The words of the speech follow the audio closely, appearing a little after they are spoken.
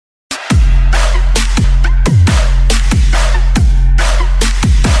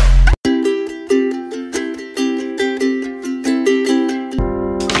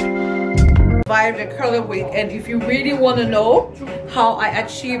revive the curly wig. And if you really want to know how I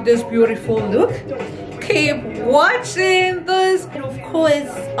achieve this beautiful look, keep watching this. And of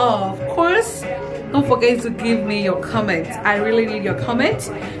course, don't forget to give me your comments. I really need your comments.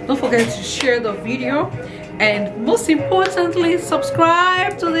 Don't forget to share the video, and most importantly,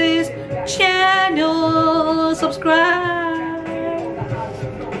 subscribe to this channel. Subscribe.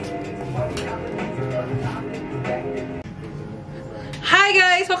 Hi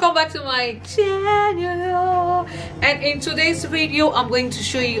guys, welcome back to my channel, and in today's video I'm going to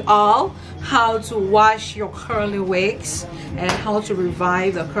show you all how to wash your curly wigs and how to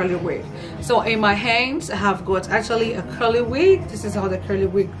revive the curly wig. So in my hands I have got actually a curly wig. This is how the curly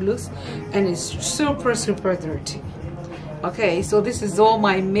wig looks, and it's super dirty. Okay, so this is all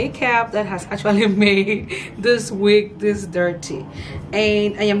my makeup that has actually made this wig this dirty,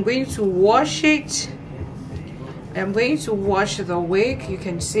 and I am going to wash it. I'm going to wash the wig. You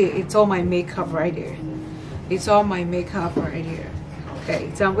can see it's all my makeup right here. It's all my makeup right here. Okay,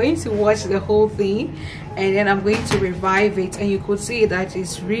 so I'm going to wash the whole thing, and then I'm going to revive it, and you could see that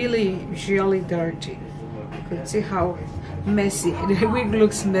it's really dirty. You could see how messy the wig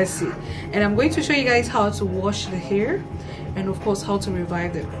looks, messy. And I'm going to show you guys how to wash the hair, and of course how to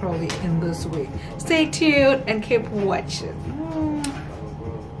revive the curly in this wig. Stay tuned and keep watching.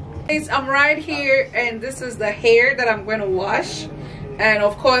 I'm right here, and this is the hair that I'm going to wash, and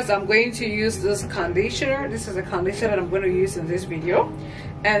of course I'm going to use this conditioner. This is a conditioner that I'm going to use in this video,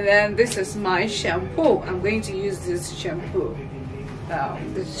 and then this is my shampoo. I'm going to use this shampoo. I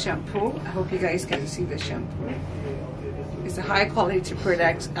hope you guys can see the shampoo. It's a high quality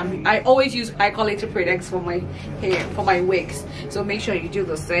product. I always use high quality products for my hair, for my wigs, so make sure you do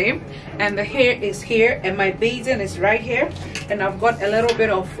the same. And the hair is here, and my basin is right here, and I've got a little bit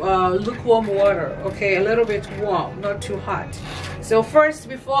of lukewarm water. Okay, a little bit warm, not too hot. So first,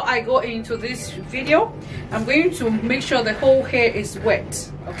 before I go into this video, I'm going to make sure the whole hair is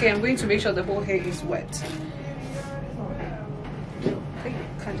wet. Okay, I'm going to make sure the whole hair is wet. Okay,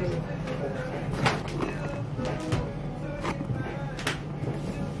 can't do it.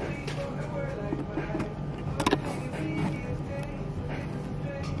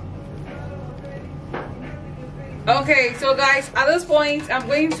 Okay, so guys, at this point I'm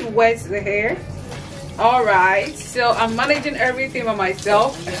going to wet the hair. All right, so I'm managing everything by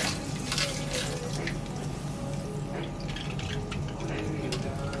myself.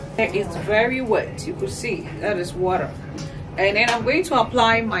 It is very wet. You could see that is water. And then I'm going to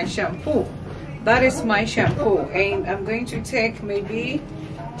apply my shampoo. That is my shampoo, and I'm going to take maybe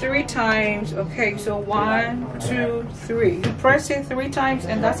 3 times. Okay, so 1, 2, 3. You press it 3 times,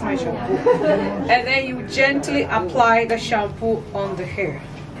 and that's my shampoo. And then you gently apply the shampoo on the hair.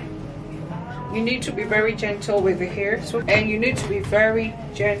 You need to be very gentle with the hair, and you need to be very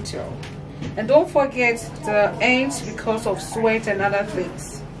gentle. And don't forget the ends because of sweat and other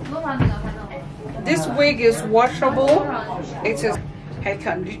things. This wig is washable. It is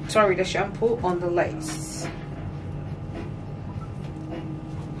the shampoo on the lace.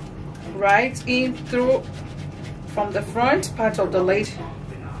 Right in through from the front part of the lace,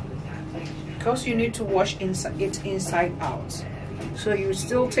 because you need to wash it inside out. So you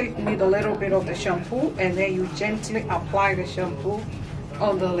still need a little bit of the shampoo, and then you gently apply the shampoo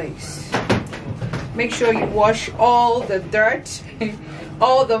on the lace. Make sure you wash all the dirt,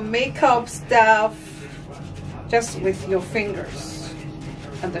 all the makeup stuff, just with your fingers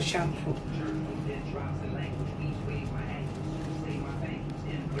and the shampoo.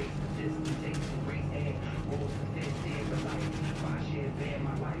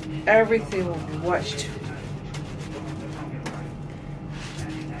 Everything will be washed,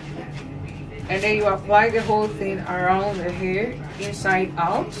 and then you apply the whole thing around the hair, inside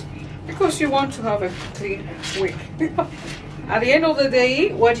out, because you want to have a clean wig. At the end of the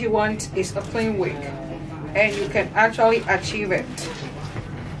day, what you want is a clean wig, and you can actually achieve it.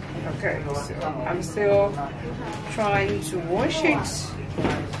 Okay, so I'm still trying to wash it.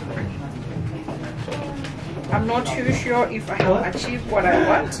 I'm not too sure if I have achieved what I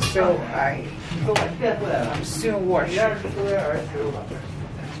want, so I'm still washing.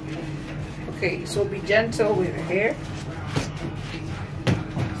 Okay, so be gentle with the hair.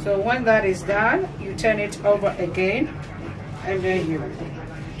 So when that is done, you turn it over again, and then you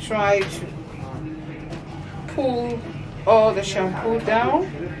try to pull all the shampoo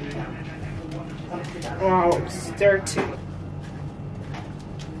down. Wow, it's dirty.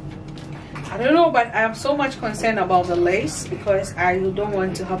 I don't know, but I am so much concerned about the lace because I don't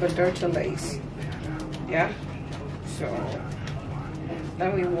want to have a dirty lace. Yeah, so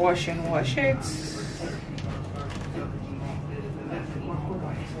let me wash it.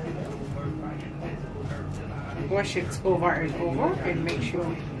 wash it over and over and make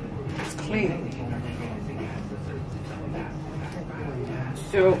sure it's clean.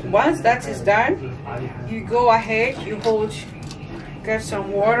 So once that is done, you go ahead, get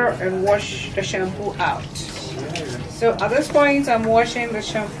some water and wash the shampoo out. So at this point, I'm washing the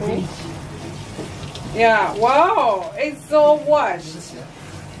shampoo. Yeah, wow, it's so washed.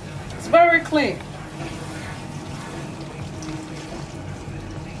 It's very clean.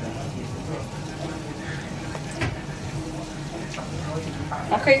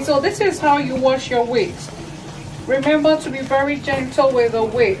 Okay, so this is how you wash your wigs. Remember to be very gentle with the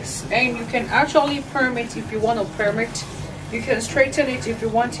wigs, and you can actually perm it if you want to perm it. You can straighten it if you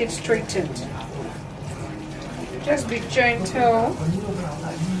want it straightened. Just be gentle,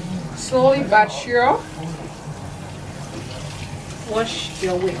 slowly but sure. Wash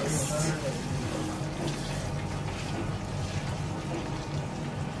your wigs.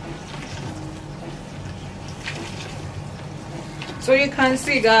 So you can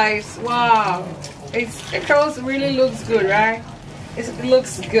see, guys, wow, it curls really looks good, right? It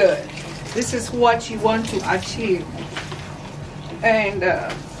looks good. This is what you want to achieve. And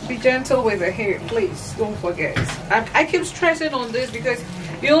be gentle with the hair, please, don't forget. I keep stressing on this because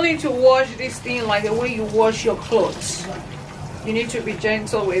you don't need to wash this thing like the way you wash your clothes. You need to be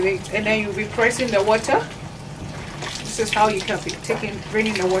gentle with it, and then you'll be pressing the water. This is how you can be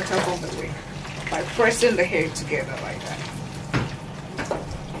draining the water from the wig, by pressing the hair together like that.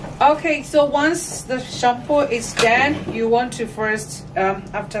 Okay, so once the shampoo is done, you want to first,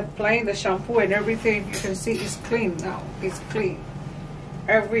 after applying the shampoo and everything, you can see it's clean now. It's clean.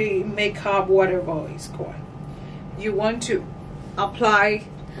 Every makeup, whatever is gone. You want to apply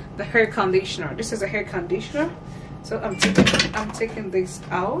the hair conditioner. This is a hair conditioner. So I'm taking this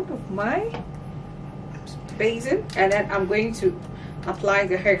out of my basin, and then I'm going to apply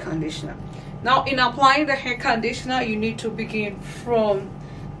the hair conditioner. Now, in applying the hair conditioner, you need to begin from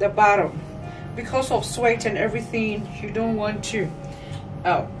the bottom. Because of sweat and everything, you don't want to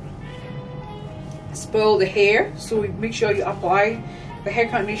spoil the hair, so make sure you apply the hair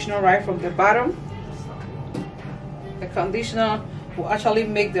conditioner right from the bottom. The conditioner will actually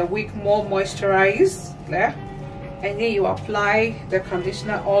make the wig more moisturized there, and then you apply the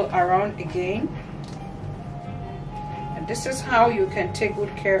conditioner all around again. And this is how you can take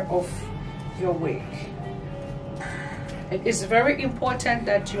good care of your wig. It is very important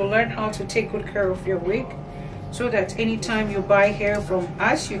that you learn how to take good care of your wig, so that anytime you buy hair from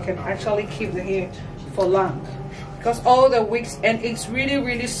us, you can actually keep the hair for long. Because all the wigs, and it's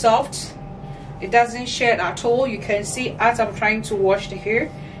really soft, it doesn't shed at all. You can see as I'm trying to wash the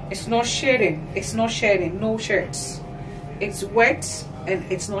hair, it's not shedding. It's not shedding, no sheds. It's wet and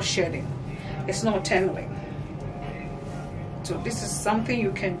it's not shedding. It's not tangling. So this is something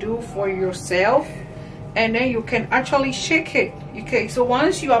you can do for yourself. And then you can actually shake it. Okay, so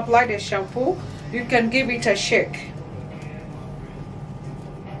once you apply the shampoo, you can give it a shake.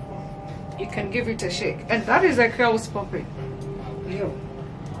 You can give it a shake, and that is a curls popping. Yo.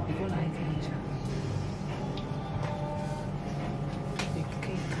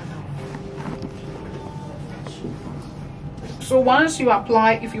 So once you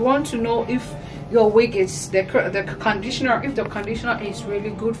apply, if you want to know if your wig is the conditioner, if the conditioner is really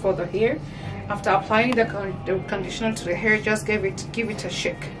good for the hair, after applying the conditioner to the hair, just give it a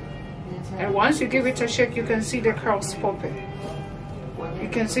shake. And once you give it a shake, you can see the curls popping. You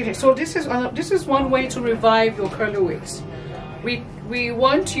can see it. So this is one way to revive your curly wigs. We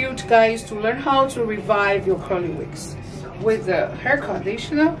want you guys to learn how to revive your curly wigs with the hair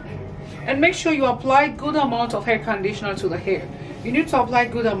conditioner, and make sure you apply good amount of hair conditioner to the hair. You need to apply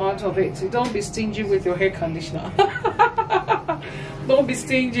good amount of it. So don't be stingy with your hair conditioner. Don't be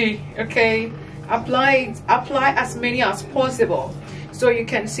stingy, okay? Apply as many as possible, so you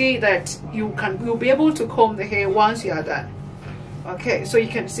can see that you'll be able to comb the hair once you are done. Okay, so you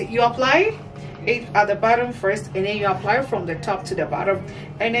can see you apply it at the bottom first, and then you apply from the top to the bottom,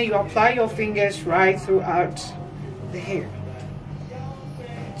 and then you apply your fingers right throughout the hair.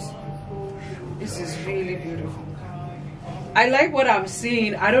 This is really beautiful. I like what I'm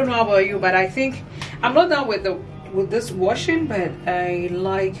seeing. I don't know about you, but I think I'm not done with this washing, but I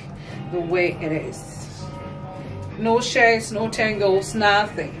like the way it is. No shades, no tangles,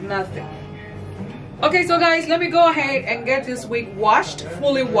 nothing. Okay, so guys, let me go ahead and get this wig washed,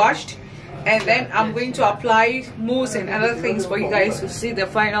 fully washed, and then I'm going to apply mousse and other things for you guys to see the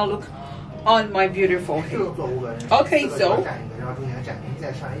final look on my beautiful hair. Okay,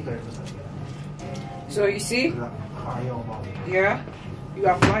 so you see, yeah, you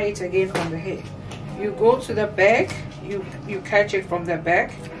apply it again on the hair. You go to the back, you catch it from the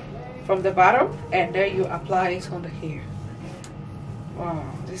back, from the bottom, and then you apply it on the hair. Wow,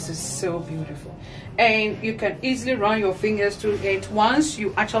 this is so beautiful. And you can easily run your fingers through it. Once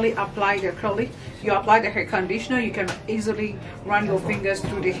you actually apply the you apply the hair conditioner, you can easily run your fingers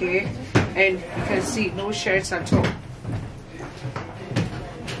through the hair, and you can see no sheds at all.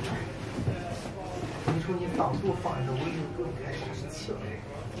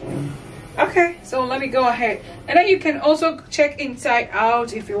 Okay, so let me go ahead, and then you can also check inside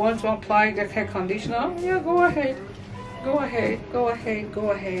out if you want to apply the hair conditioner. Yeah, go ahead, go ahead, go ahead,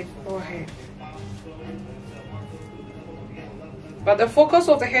 go ahead, go ahead. But the focus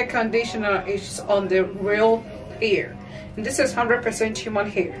of the hair conditioner is on the real hair, and this is 100% human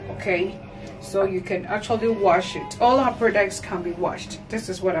hair. Okay, so you can actually wash it. All our products can be washed. This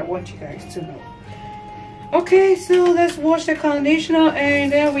is what I want you guys to know. Okay, so let's wash the conditioner, and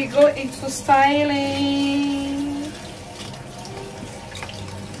then we go into styling.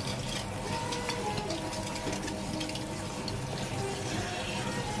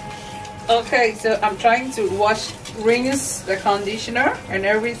 Okay, so I'm trying to rinse the conditioner and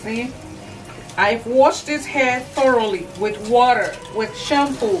everything. I've washed this hair thoroughly with water, with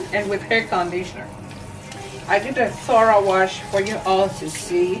shampoo, and with hair conditioner. I did a thorough wash for you all to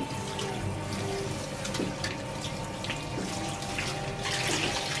see.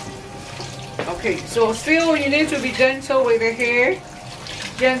 Okay, so still you need to be gentle with the hair.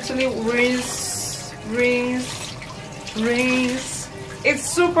 Gently rinse, rinse, rinse. It's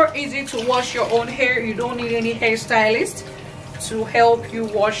super easy to wash your own hair. You don't need any hairstylist to help you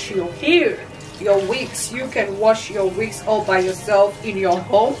wash your hair. Your wigs, you can wash your wigs all by yourself in your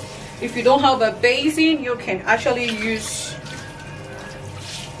home. If you don't have a basin, you can actually use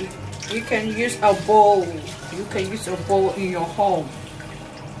a bowl. You can use a bowl in your home.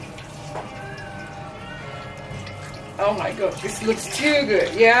 Oh my god, this looks too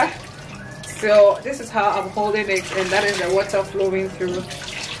good. Yeah, so this is how I'm holding it, and that is the water flowing through.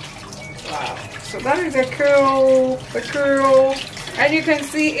 Wow, so that is the curl, and you can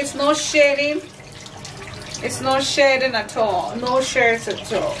see it's not shedding. It's not shedding at all. No sheds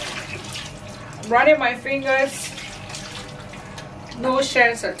at all. I'm running my fingers. No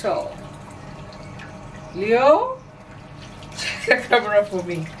sheds at all. Leo, check the camera for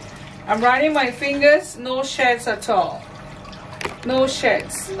me. I'm running my fingers, no sheds at all. No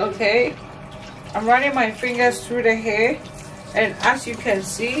sheds, okay? I'm running my fingers through the hair, and as you can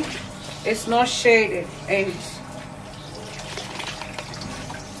see, it's not shaded, and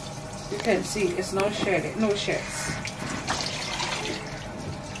you can see it's not shaded, no sheds.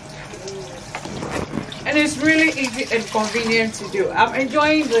 And it's really easy and convenient to do. I'm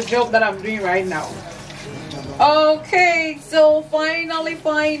enjoying the job that I'm doing right now. Okay, so finally,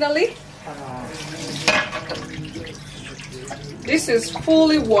 this is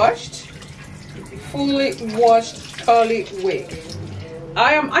fully washed curly wig.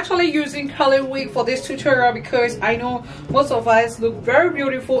 I am actually using curly wig for this tutorial because I know most of us look very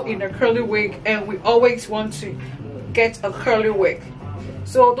beautiful in a curly wig, and we always want to get a curly wig.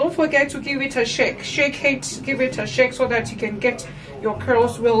 So don't forget to give it a shake, give it a shake so that you can get your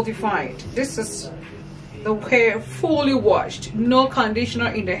curls well defined. This is the hair fully washed, no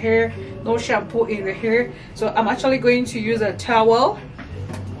conditioner in the hair, no shampoo in the hair. So I'm actually going to use a towel.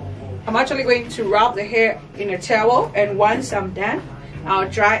 I'm actually going to wrap the hair in a towel, and once I'm done, I'll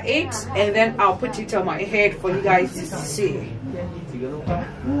dry it, and then I'll put it on my head for you guys to see.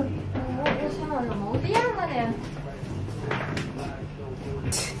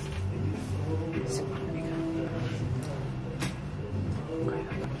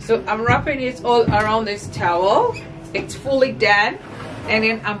 So I'm wrapping it all around this towel. It's fully done, and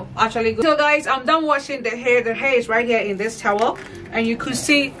then I'm actually good. So guys, I'm done washing the hair. The hair is right here in this towel, and you could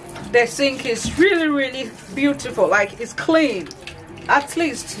see the sink is really beautiful. Like, it's clean, at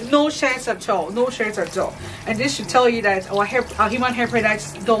least no sheds at all, no sheds at all. And this should tell you that our human hair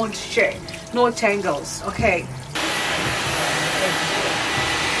products don't shed, no tangles. Okay.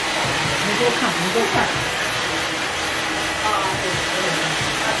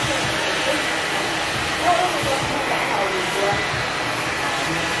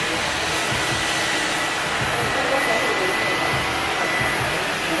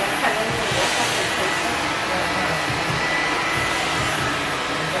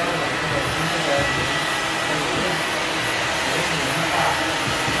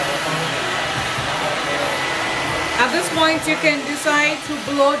 At this point, you can decide to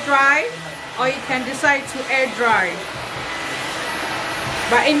blow dry, or you can decide to air dry.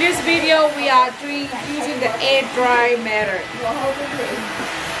 But in this video, we are using the air dry method.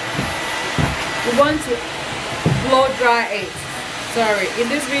 We want to blow dry it. Sorry, in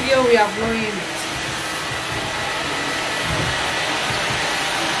this video we are blowing it.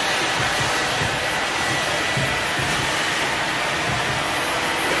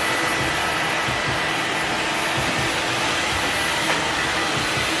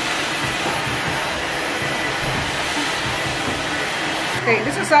 Okay,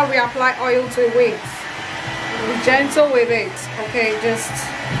 this is how we apply oil to wigs. Be gentle with it, okay? Just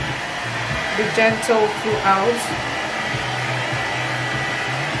be gentle throughout,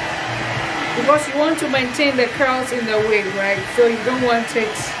 because you want to maintain the curls in the wig, right? So you don't want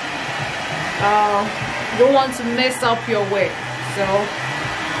it, you don't want to mess up your wig. So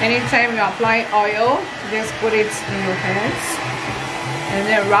anytime you apply oil, just put it in your hands and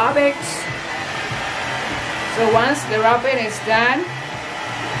then rub it. So once the rubbing is done,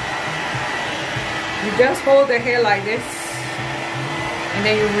 you just hold the hair like this and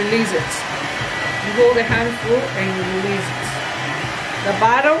then you release it. You hold the handful and you release it. The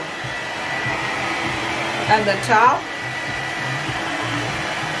bottom and the top.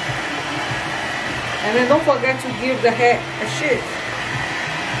 And then don't forget to give the hair a shake.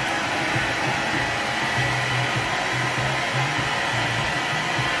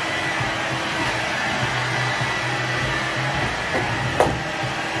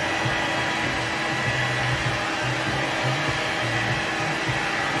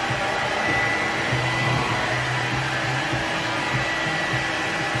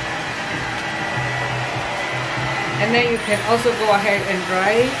 And then you can also go ahead and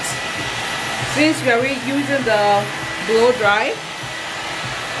dry it. Since we are using the blow dry,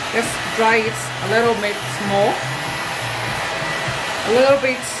 just dry it a little bit more,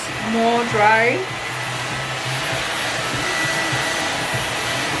 dry.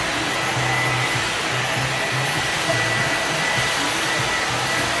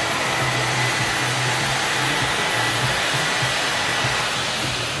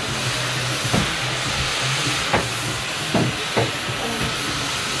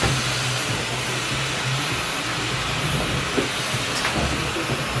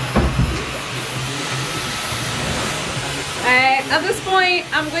 And at this point,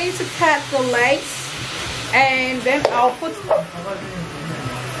 I'm going to cut the legs, and then I'm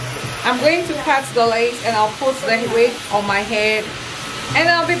going to cut the legs and I'll put the wig on my head, and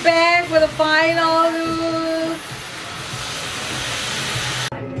I'll be back with a final look.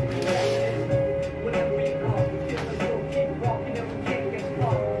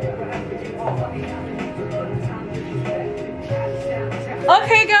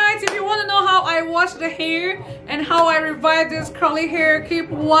 Okay guys, if you want to know how I wash the hair and how I revive this curly hair, keep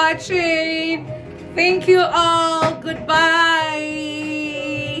watching. Thank you all. Goodbye.